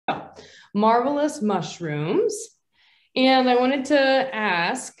marvelous mushrooms. And I wanted to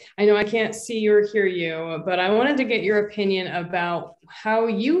ask, I know I can't see or hear you, but I wanted to get your opinion about how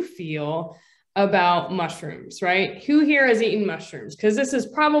you feel about mushrooms, right? Who here has eaten mushrooms? Because this is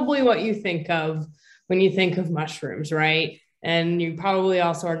probably what you think of when you think of mushrooms, right? And you probably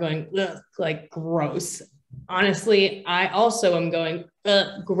also are going, ugh, like gross. Honestly, I also am going,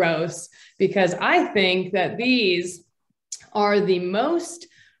 ugh, gross, because I think that these are the most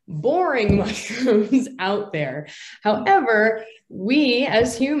boring mushrooms out there. However, we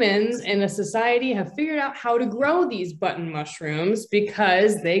as humans in a society have figured out how to grow these button mushrooms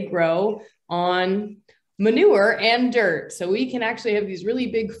because they grow on manure and dirt. So we can actually have these really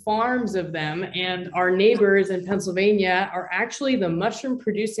big farms of them. And our neighbors in Pennsylvania are actually the mushroom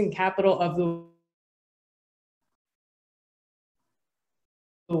producing capital of the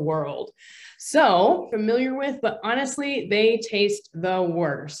world. So familiar with, but honestly, they taste the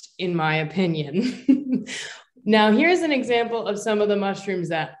worst, in my opinion. Now, here's an example of some of the mushrooms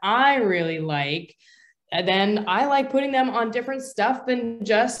that I really like. And then I like putting them on different stuff than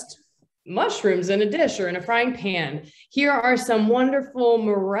just mushrooms in a dish or in a frying pan. Here are some wonderful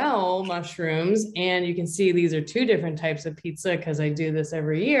morel mushrooms, and you can see these are two different types of pizza because I do this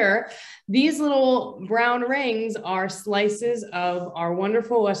every year. These little brown rings are slices of our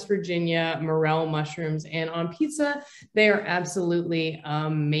wonderful West Virginia morel mushrooms, and on pizza, they are absolutely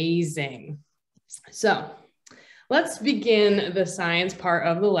amazing. So let's begin the science part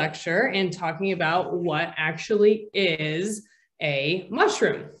of the lecture and talking about what actually is a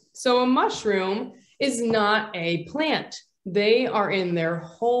mushroom. So a mushroom is not a plant. They are in their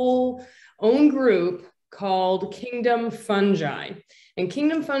whole own group called kingdom fungi. And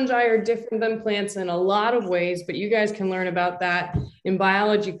kingdom fungi are different than plants in a lot of ways, but you guys can learn about that in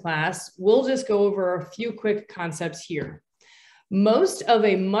biology class. We'll just go over a few quick concepts here. Most of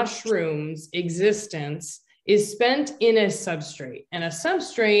a mushroom's existence is spent in a substrate, and a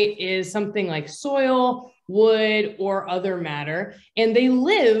substrate is something like soil, wood, or other matter, and they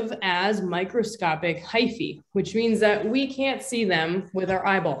live as microscopic hyphae, which means that we can't see them with our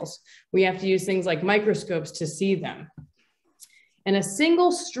eyeballs. We have to use things like microscopes to see them. And a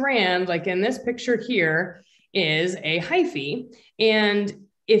single strand, like in this picture here, is a hyphae, and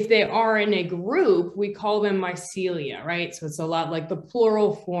if they are in a group, we call them mycelia, right? So it's a lot like the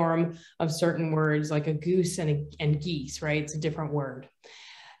plural form of certain words, like a goose and geese, right? It's a different word.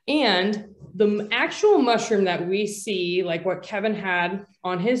 And the actual mushroom that we see, like what Kevin had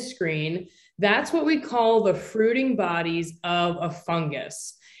on his screen, that's what we call the fruiting bodies of a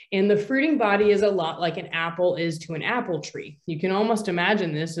fungus. And the fruiting body is a lot like an apple is to an apple tree. You can almost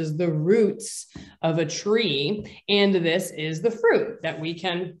imagine this as the roots of a tree, and this is the fruit that we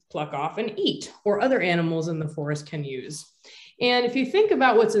can pluck off and eat, or other animals in the forest can use. And if you think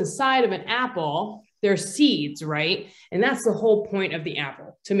about what's inside of an apple, there's seeds, right? And that's the whole point of the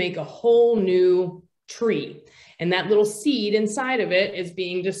apple, to make a whole new tree. And that little seed inside of it is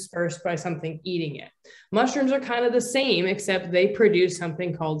being dispersed by something eating it. Mushrooms are kind of the same, except they produce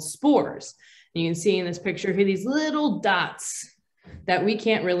something called spores. And you can see in this picture here, these little dots that we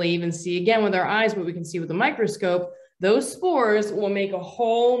can't really even see again with our eyes, but we can see with a microscope. Those spores will make a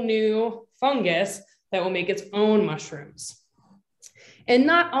whole new fungus that will make its own mushrooms. And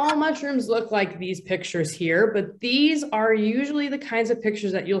not all mushrooms look like these pictures here, but these are usually the kinds of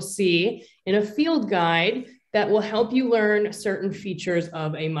pictures that you'll see in a field guide that will help you learn certain features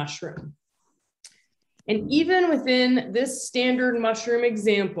of a mushroom. And even within this standard mushroom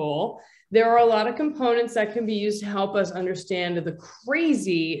example, there are a lot of components that can be used to help us understand the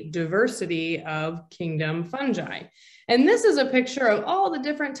crazy diversity of kingdom fungi. And this is a picture of all the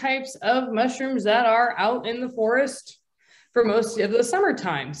different types of mushrooms that are out in the forest for most of the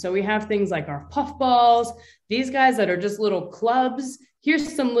summertime. So we have things like our puffballs, these guys that are just little clubs.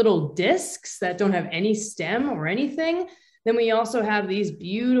 Here's some little discs that don't have any stem or anything. Then we also have these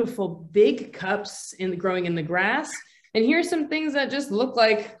beautiful big cups growing in the grass. And here's some things that just look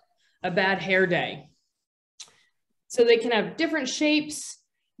like a bad hair day. So they can have different shapes,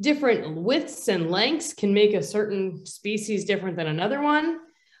 different widths and lengths can make a certain species different than another one.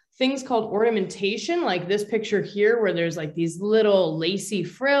 Things called ornamentation, like this picture here, where there's like these little lacy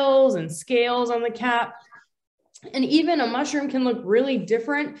frills and scales on the cap. And even a mushroom can look really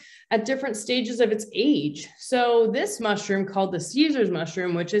different at different stages of its age. So this mushroom called the Caesar's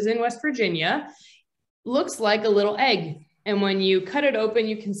mushroom, which is in West Virginia, looks like a little egg. And when you cut it open,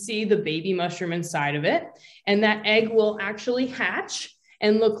 you can see the baby mushroom inside of it. And that egg will actually hatch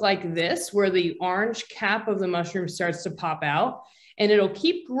and look like this, where the orange cap of the mushroom starts to pop out. and it'll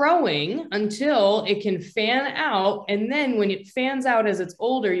keep growing until it can fan out. And then when it fans out as it's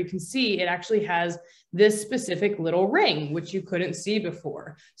older, you can see it actually has this specific little ring, which you couldn't see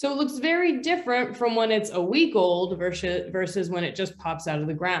before. So it looks very different from when it's a week old versus when it just pops out of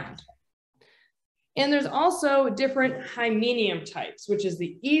the ground. And there's also different hymenium types, which is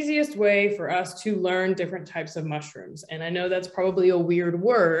the easiest way for us to learn different types of mushrooms. And I know that's probably a weird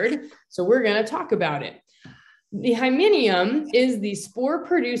word, so we're going to talk about it. The hymenium is the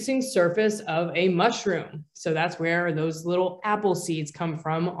spore-producing surface of a mushroom. So that's where those little apple seeds come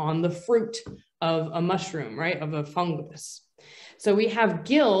from on the fruit of a mushroom, right, of a fungus. So we have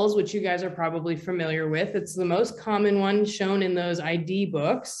gills, which you guys are probably familiar with. It's the most common one shown in those ID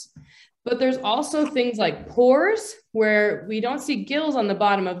books. But there's also things like pores, where we don't see gills on the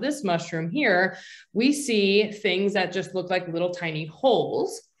bottom of this mushroom here. We see things that just look like little tiny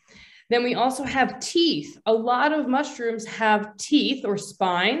holes. Then we also have teeth. A lot of mushrooms have teeth or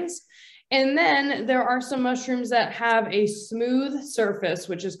spines. And then there are some mushrooms that have a smooth surface,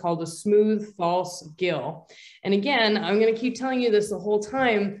 which is called a smooth false gill. And again, I'm going to keep telling you this the whole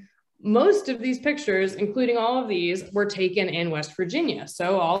time. Most of these pictures, including all of these, were taken in West Virginia.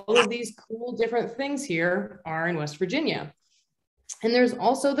 So all of these cool different things here are in West Virginia. And there's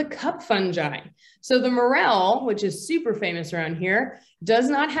also the cup fungi. So the morel, which is super famous around here, does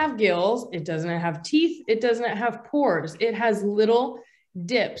not have gills. It doesn't have teeth. It doesn't have pores. It has little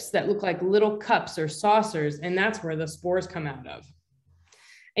dips that look like little cups or saucers, and that's where the spores come out of.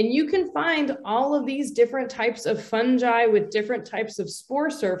 And you can find all of these different types of fungi with different types of spore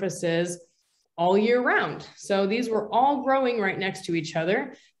surfaces all year round. So these were all growing right next to each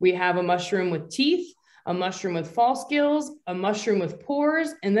other. We have a mushroom with teeth, a mushroom with false gills, a mushroom with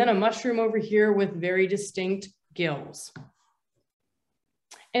pores, and then a mushroom over here with very distinct gills.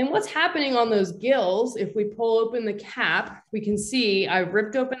 And what's happening on those gills, if we pull open the cap, we can see I've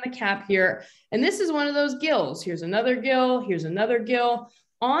ripped open the cap here, and this is one of those gills. Here's another gill, here's another gill.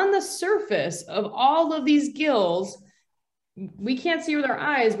 On the surface of all of these gills, we can't see with our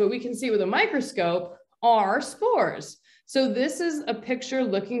eyes, but we can see with a microscope, are spores. So this is a picture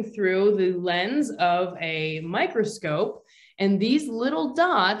looking through the lens of a microscope, and these little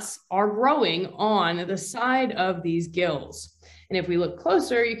dots are growing on the side of these gills. And if we look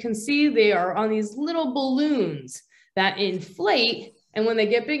closer, you can see they are on these little balloons that inflate. And when they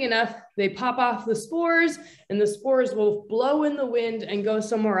get big enough, they pop off the spores, and the spores will blow in the wind and go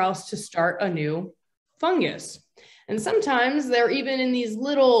somewhere else to start a new fungus. And sometimes they're even in these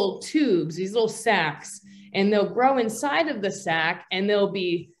little tubes, these little sacs, and they'll grow inside of the sac and they'll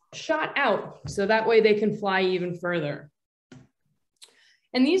be shot out. So that way they can fly even further.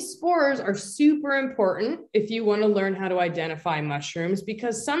 And these spores are super important if you want to learn how to identify mushrooms,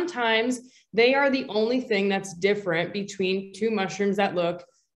 because sometimes they are the only thing that's different between two mushrooms that look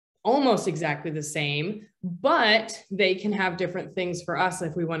almost exactly the same, but they can have different things for us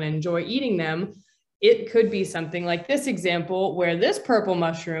if we want to enjoy eating them. It could be something like this example, where this purple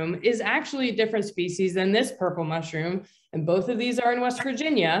mushroom is actually a different species than this purple mushroom. And both of these are in West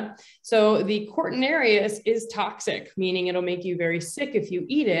Virginia. So the Cortinarius is toxic, meaning it'll make you very sick if you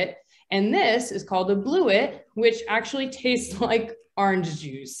eat it. And this is called a bluet, which actually tastes like orange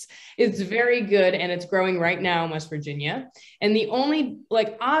juice. It's very good, and it's growing right now in West Virginia. And the only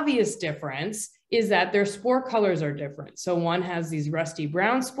obvious difference is that their spore colors are different. So one has these rusty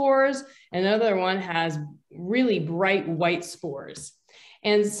brown spores, and another one has really bright white spores.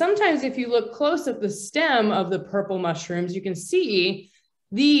 And sometimes if you look close at the stem of the purple mushrooms, you can see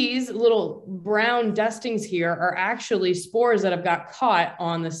these little brown dustings here are actually spores that have got caught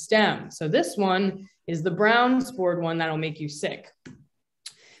on the stem. So this one is the brown spored one that'll make you sick.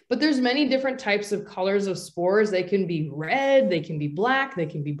 But there's many different types of colors of spores. They can be red, they can be black, they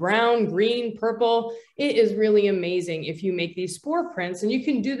can be brown, green, purple. It is really amazing if you make these spore prints, and you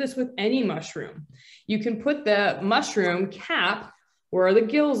can do this with any mushroom. You can put the mushroom cap where the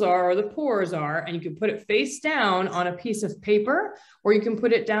gills are or the pores are, and you can put it face down on a piece of paper, or you can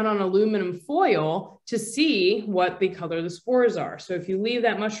put it down on aluminum foil to see what the color of the spores are. So if you leave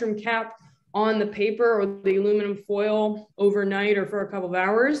that mushroom cap on the paper or the aluminum foil overnight or for a couple of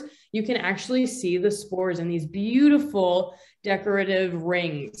hours, you can actually see the spores in these beautiful decorative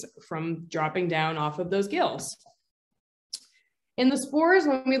rings from dropping down off of those gills. And the spores,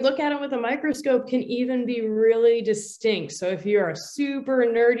 when we look at it with a microscope, can even be really distinct. So if you're a super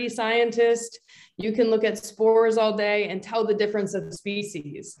nerdy scientist, you can look at spores all day and tell the difference of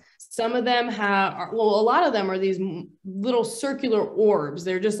species. Some of them have, well, a lot of them are these little circular orbs.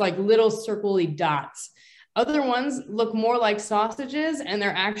 They're just like little circly dots. Other ones look more like sausages, and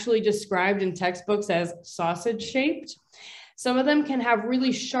they're actually described in textbooks as sausage shaped. Some of them can have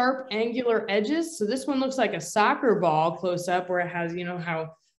really sharp angular edges. So this one looks like a soccer ball close up, where it has, you know,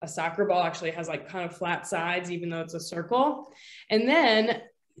 how a soccer ball actually has like kind of flat sides, even though it's a circle. And then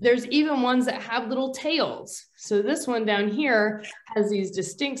there's even ones that have little tails. So this one down here has these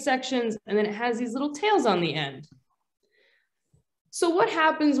distinct sections, and then it has these little tails on the end. So what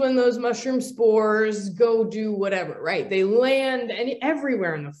happens when those mushroom spores go do whatever, right? They land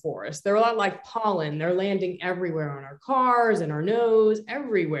everywhere in the forest. They're a lot like pollen. They're landing everywhere on our cars, in our nose,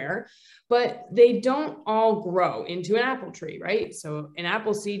 everywhere, but they don't all grow into an apple tree, right? So an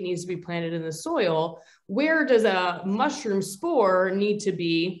apple seed needs to be planted in the soil. Where does a mushroom spore need to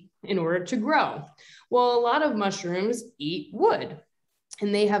be in order to grow? Well, a lot of mushrooms eat wood,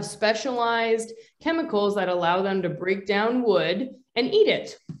 and they have specialized chemicals that allow them to break down wood and eat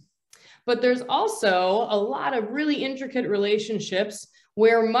it. But there's also a lot of really intricate relationships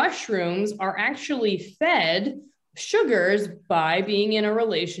where mushrooms are actually fed sugars by being in a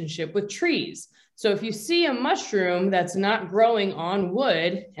relationship with trees. So if you see a mushroom that's not growing on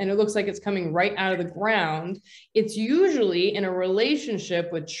wood and it looks like it's coming right out of the ground, it's usually in a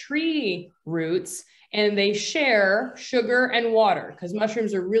relationship with tree roots, and they share sugar and water, because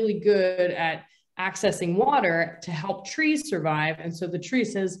mushrooms are really good at accessing water to help trees survive. And so the tree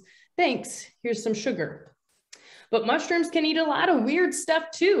says, thanks, here's some sugar. But mushrooms can eat a lot of weird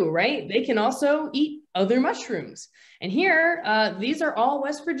stuff too, right? They can also eat other mushrooms. And here, these are all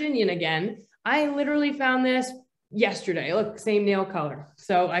West Virginian again. I literally found this yesterday. Look, same nail color.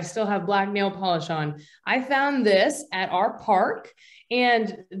 So I still have black nail polish on. I found this at our park.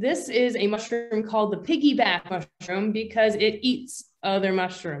 And this is a mushroom called the piggyback mushroom because it eats other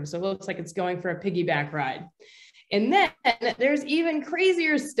mushrooms. So it looks like it's going for a piggyback ride. And then there's even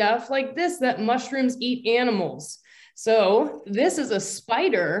crazier stuff like this, that mushrooms eat animals. So this is a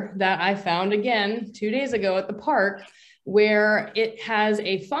spider that I found again 2 days ago at the park, where it has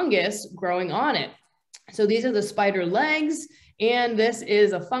a fungus growing on it. So these are the spider legs, and this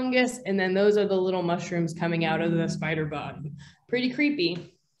is a fungus, and then those are the little mushrooms coming out of the spider bug. Pretty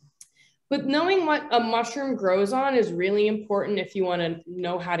creepy. But knowing what a mushroom grows on is really important if you want to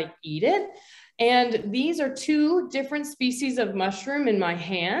know how to eat it. And these are two different species of mushroom in my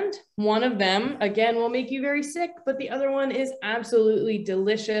hand. One of them, again, will make you very sick, but the other one is absolutely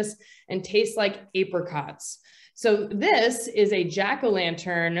delicious and tastes like apricots. So this is a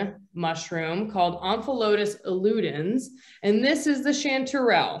jack-o'-lantern mushroom called Omphallotus illudens, and this is the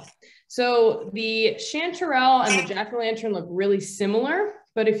chanterelle. So the chanterelle and the jack-o'-lantern look really similar,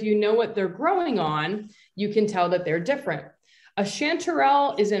 but if you know what they're growing on, you can tell that they're different. A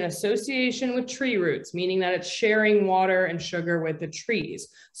chanterelle is in association with tree roots, meaning that it's sharing water and sugar with the trees.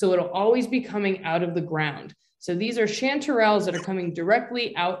 So it'll always be coming out of the ground. So these are chanterelles that are coming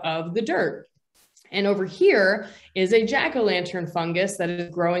directly out of the dirt. And over here is a jack-o'-lantern fungus that is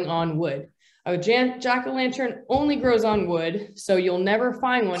growing on wood. A jack-o'-lantern only grows on wood, so you'll never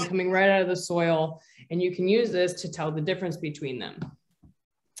find one coming right out of the soil, and you can use this to tell the difference between them.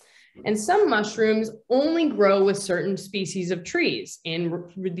 And some mushrooms only grow with certain species of trees in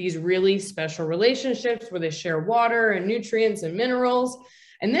these really special relationships where they share water and nutrients and minerals.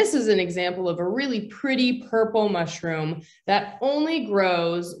 And this is an example of a really pretty purple mushroom that only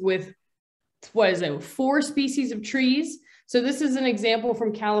grows with, 4 species of trees. So this is an example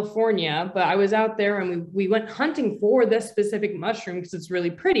from California, but I was out there and we went hunting for this specific mushroom because it's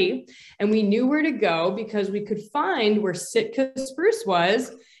really pretty. And we knew where to go because we could find where Sitka spruce was.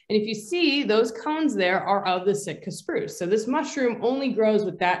 And if you see, those cones there are of the Sitka spruce. So this mushroom only grows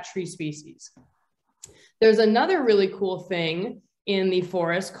with that tree species. There's another really cool thing in the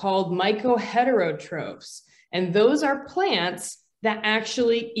forest called mycoheterotrophs. And those are plants that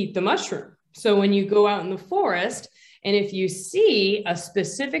actually eat the mushroom. So when you go out in the forest, and if you see a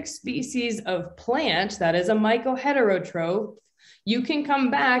specific species of plant that is a mycoheterotroph, you can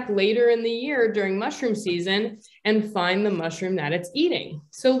come back later in the year during mushroom season and find the mushroom that it's eating.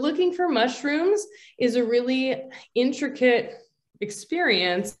 So looking for mushrooms is a really intricate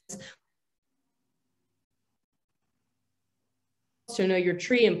experience to know your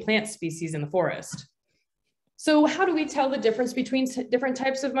tree and plant species in the forest. So how do we tell the difference between different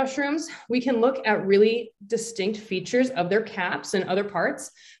types of mushrooms? We can look at really distinct features of their caps and other parts,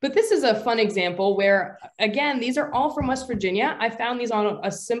 but this is a fun example where, again, these are all from West Virginia. I found these on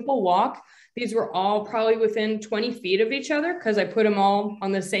a simple walk. These were all probably within 20 feet of each other because I put them all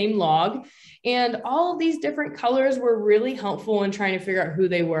on the same log. And all of these different colors were really helpful in trying to figure out who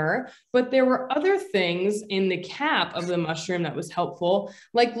they were. But there were other things in the cap of the mushroom that was helpful,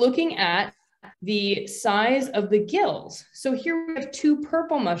 like looking at the size of the gills. So here we have two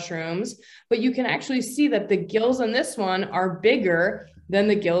purple mushrooms, but you can actually see that the gills on this one are bigger than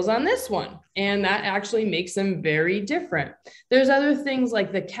the gills on this one. And that actually makes them very different. There's other things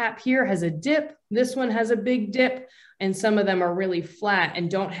like the cap here has a dip. This one has a big dip, and some of them are really flat and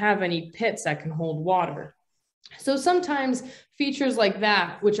don't have any pits that can hold water. So sometimes features like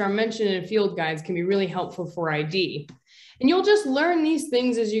that, which are mentioned in field guides, can be really helpful for ID. And you'll just learn these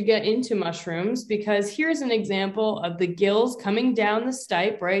things as you get into mushrooms, because here's an example of the gills coming down the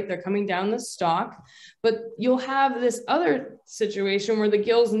stipe, right? They're coming down the stalk, but you'll have this other situation where the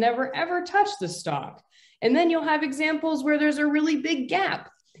gills never ever touch the stalk. And then you'll have examples where there's a really big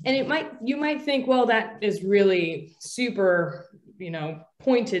gap. And you might think, well, that is really super,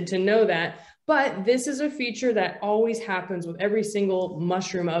 pointed to know that. But this is a feature that always happens with every single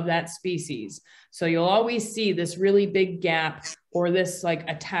mushroom of that species. So you'll always see this really big gap or this like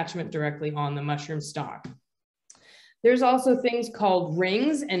attachment directly on the mushroom stalk. There's also things called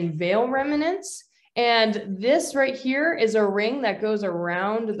rings and veil remnants. And this right here is a ring that goes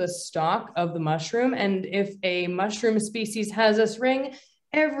around the stalk of the mushroom. And if a mushroom species has this ring,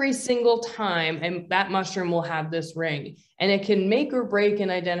 every single time, and that mushroom will have this ring, and it can make or break an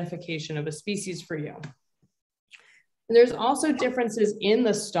identification of a species for you. And there's also differences in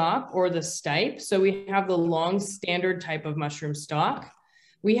the stalk or the stipe. So we have the long standard type of mushroom stalk.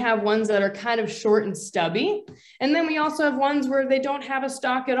 We have ones that are kind of short and stubby. And then we also have ones where they don't have a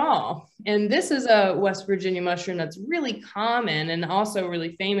stalk at all. And this is a West Virginia mushroom that's really common and also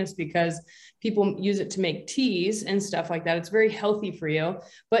really famous because people use it to make teas and stuff like that. It's very healthy for you,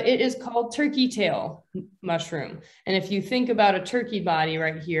 but it is called turkey tail mushroom. And if you think about a turkey body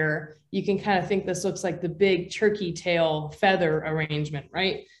right here, you can kind of think this looks like the big turkey tail feather arrangement,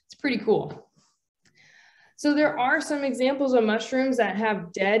 right? It's pretty cool. So there are some examples of mushrooms that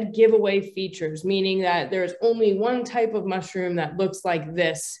have dead giveaway features, meaning that there's only one type of mushroom that looks like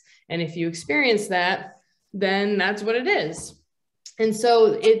this. And if you experience that, then that's what it is. And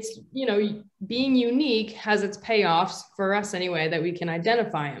so it's, being unique has its payoffs for us anyway, that we can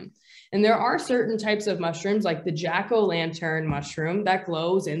identify them. And there are certain types of mushrooms like the jack-o'-lantern mushroom that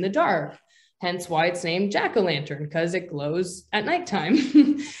glows in the dark. Hence why it's named jack-o'-lantern, because it glows at nighttime.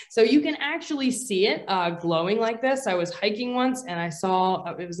 So you can actually see it glowing like this. I was hiking once and I saw,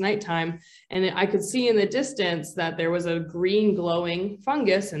 it was nighttime, and I could see in the distance that there was a green glowing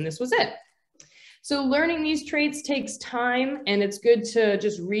fungus, and this was it. So learning these traits takes time, and it's good to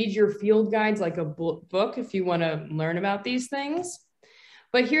just read your field guides like a book if you want to learn about these things.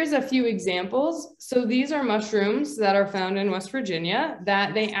 But here's a few examples. So these are mushrooms that are found in West Virginia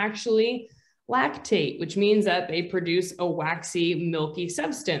that they actually lactate, which means that they produce a waxy, milky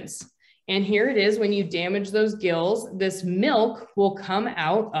substance. And here it is, when you damage those gills, this milk will come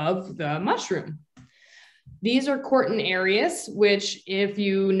out of the mushroom. These are Cortinarius, which if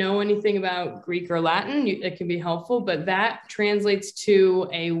you know anything about Greek or Latin, it can be helpful, but that translates to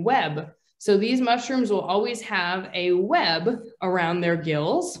a web. So these mushrooms will always have a web around their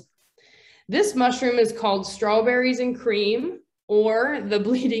gills. This mushroom is called strawberries and cream, or the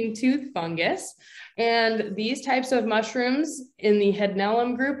bleeding tooth fungus. And these types of mushrooms in the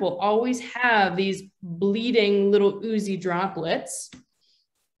Hednellum group will always have these bleeding little oozy droplets.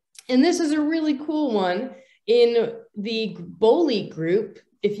 And this is a really cool one. In the bolete group,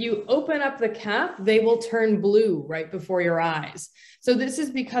 if you open up the cap, they will turn blue right before your eyes. So this is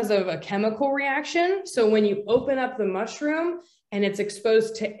because of a chemical reaction. So when you open up the mushroom and it's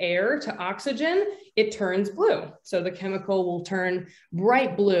exposed to air, to oxygen, it turns blue. So the chemical will turn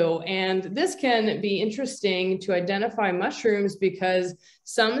bright blue. And this can be interesting to identify mushrooms because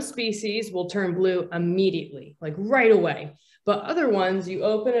some species will turn blue immediately, like right away. But other ones, you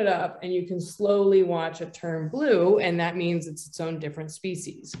open it up and you can slowly watch it turn blue, and that means it's its own different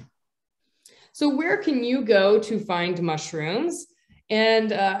species. So where can you go to find mushrooms?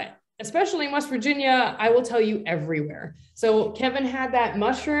 And especially in West Virginia, I will tell you everywhere. So Kevin had that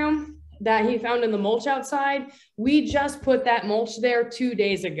mushroom that he found in the mulch outside. We just put that mulch there 2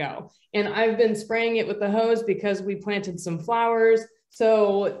 days ago. And I've been spraying it with the hose because we planted some flowers.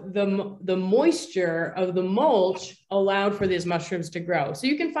 So the moisture of the mulch allowed for these mushrooms to grow. So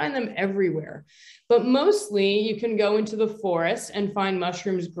you can find them everywhere, but mostly you can go into the forest and find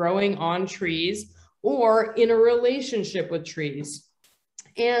mushrooms growing on trees or in a relationship with trees.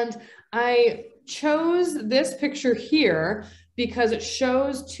 And I chose this picture here because it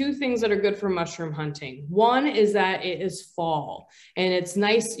shows two things that are good for mushroom hunting. One is that it is fall and it's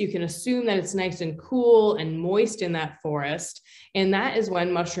nice. You can assume that it's nice and cool and moist in that forest. And that is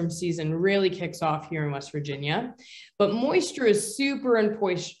when mushroom season really kicks off here in West Virginia. But moisture is super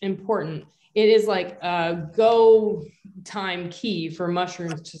important. It is like a go time key for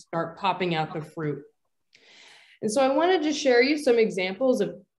mushrooms to start popping out the fruit. And so I wanted to share you some examples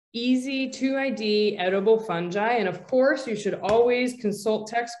of easy to ID edible fungi. And of course, you should always consult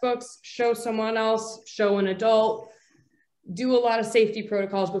textbooks, show someone else, show an adult, do a lot of safety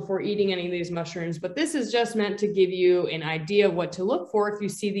protocols before eating any of these mushrooms. But this is just meant to give you an idea of what to look for if you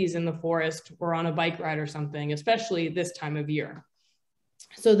see these in the forest or on a bike ride or something, especially this time of year.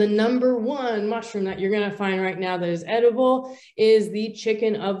 So the number one mushroom that you're going to find right now that is edible is the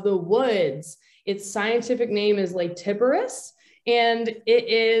chicken of the woods. Its scientific name is Latiparus. And it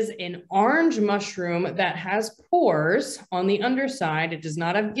is an orange mushroom that has pores on the underside. It does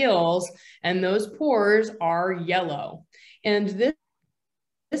not have gills, and those pores are yellow. And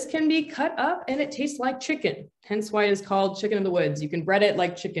this can be cut up and it tastes like chicken, hence why it is called chicken of the woods. You can bread it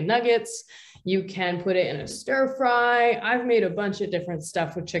like chicken nuggets. You can put it in a stir fry. I've made a bunch of different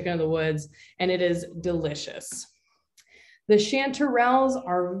stuff with chicken of the woods, and it is delicious. The chanterelles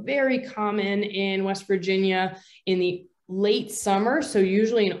are very common in West Virginia in the late summer. So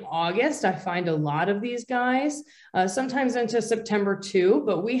usually in August, I find a lot of these guys, sometimes into September too,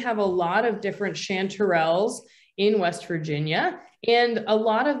 but we have a lot of different chanterelles in West Virginia, and a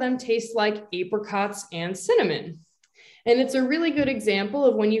lot of them taste like apricots and cinnamon. And it's a really good example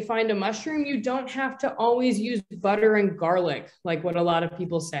of when you find a mushroom, you don't have to always use butter and garlic, like what a lot of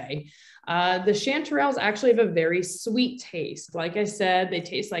people say. The chanterelles actually have a very sweet taste. Like I said, they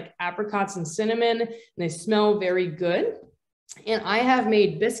taste like apricots and cinnamon, and they smell very good. And I have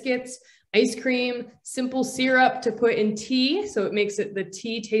made biscuits, ice cream, simple syrup to put in tea, so it makes the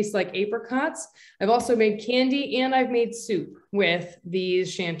tea taste like apricots. I've also made candy, and I've made soup with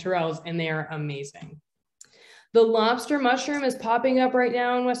these chanterelles, and they are amazing. The lobster mushroom is popping up right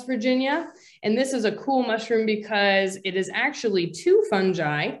now in West Virginia. And this is a cool mushroom because it is actually two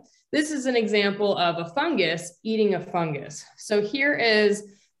fungi. This is an example of a fungus eating a fungus. So here is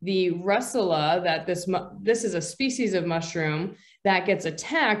the russula that this is a species of mushroom that gets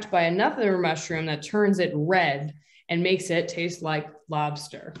attacked by another mushroom that turns it red and makes it taste like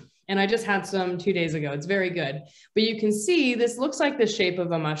lobster. And I just had some 2 days ago. It's very good. But you can see this looks like the shape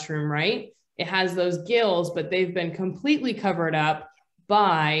of a mushroom, right? It has those gills, but they've been completely covered up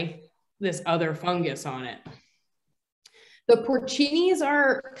by this other fungus on it. The porcinis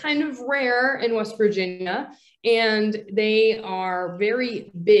are kind of rare in West Virginia, and they are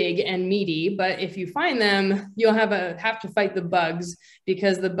very big and meaty, but if you find them, you'll have to fight the bugs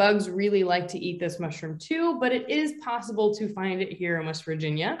because the bugs really like to eat this mushroom too, but it is possible to find it here in West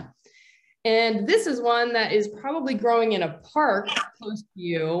Virginia. And this is one that is probably growing in a park close to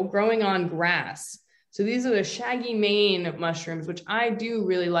you, growing on grass. So these are the shaggy mane mushrooms, which I do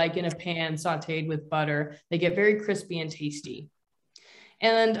really like in a pan sauteed with butter. They get very crispy and tasty.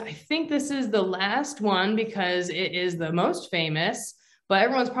 And I think this is the last one because it is the most famous, but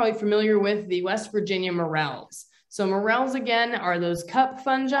everyone's probably familiar with the West Virginia morels. So morels, again, are those cup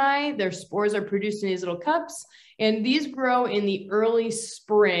fungi. Their spores are produced in these little cups. And these grow in the early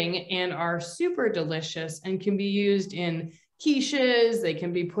spring and are super delicious and can be used in quiches. They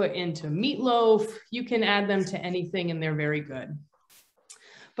can be put into meatloaf. You can add them to anything and they're very good.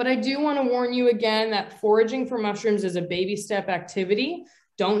 But I do want to warn you again that foraging for mushrooms is a baby step activity.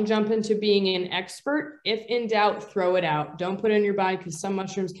 Don't jump into being an expert. If in doubt, throw it out. Don't put it in your body because some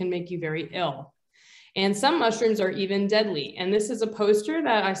mushrooms can make you very ill. And some mushrooms are even deadly. And this is a poster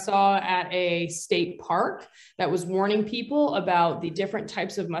that I saw at a state park that was warning people about the different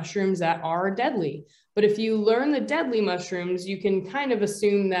types of mushrooms that are deadly. But if you learn the deadly mushrooms, you can kind of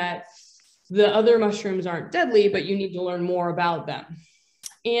assume that the other mushrooms aren't deadly, but you need to learn more about them.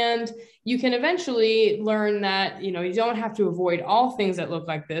 And you can eventually learn that, you don't have to avoid all things that look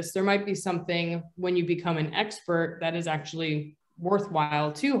like this. There might be something when you become an expert that is actually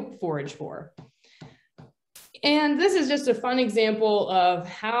worthwhile to forage for. And this is just a fun example of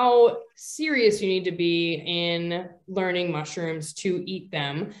how serious you need to be in learning mushrooms to eat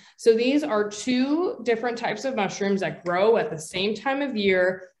them. So these are two different types of mushrooms that grow at the same time of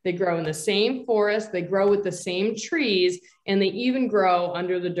year. They grow in the same forest, they grow with the same trees, and they even grow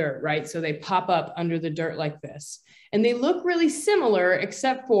under the dirt, right? So they pop up under the dirt like this. And they look really similar,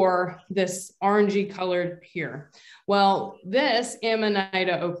 except for this orangey colored here. Well, this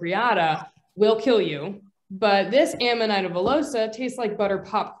Amanita ocreata will kill you. But this Amanita villosa tastes like butter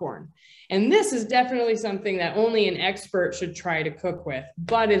popcorn. And this is definitely something that only an expert should try to cook with,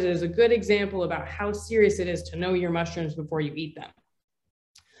 but it is a good example about how serious it is to know your mushrooms before you eat them.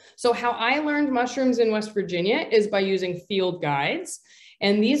 So how I learned mushrooms in West Virginia is by using field guides.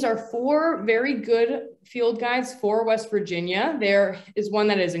 And these are 4 very good field guides for West Virginia. There is one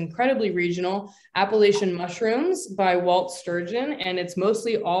that is incredibly regional, Appalachian Mushrooms by Walt Sturgeon, and it's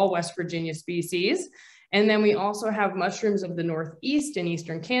mostly all West Virginia species. And then we also have Mushrooms of the Northeast in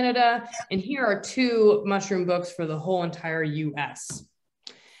Eastern Canada. And here are 2 mushroom books for the whole entire US.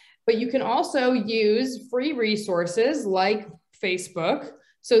 But you can also use free resources like Facebook.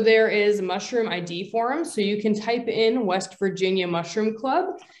 So there is mushroom ID forums. So you can type in West Virginia Mushroom Club,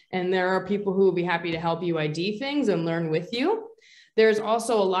 and there are people who will be happy to help you ID things and learn with you. There's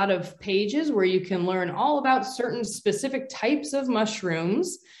also a lot of pages where you can learn all about certain specific types of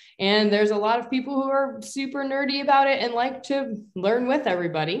mushrooms. And there's a lot of people who are super nerdy about it and like to learn with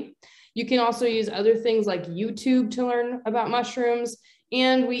everybody. You can also use other things like YouTube to learn about mushrooms.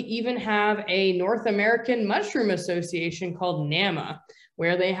 And we even have a North American Mushroom Association called NAMA,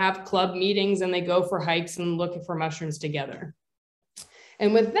 where they have club meetings and they go for hikes and look for mushrooms together.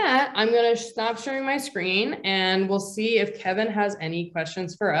 And with that, I'm going to stop sharing my screen and we'll see if Kevin has any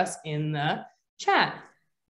questions for us in the chat.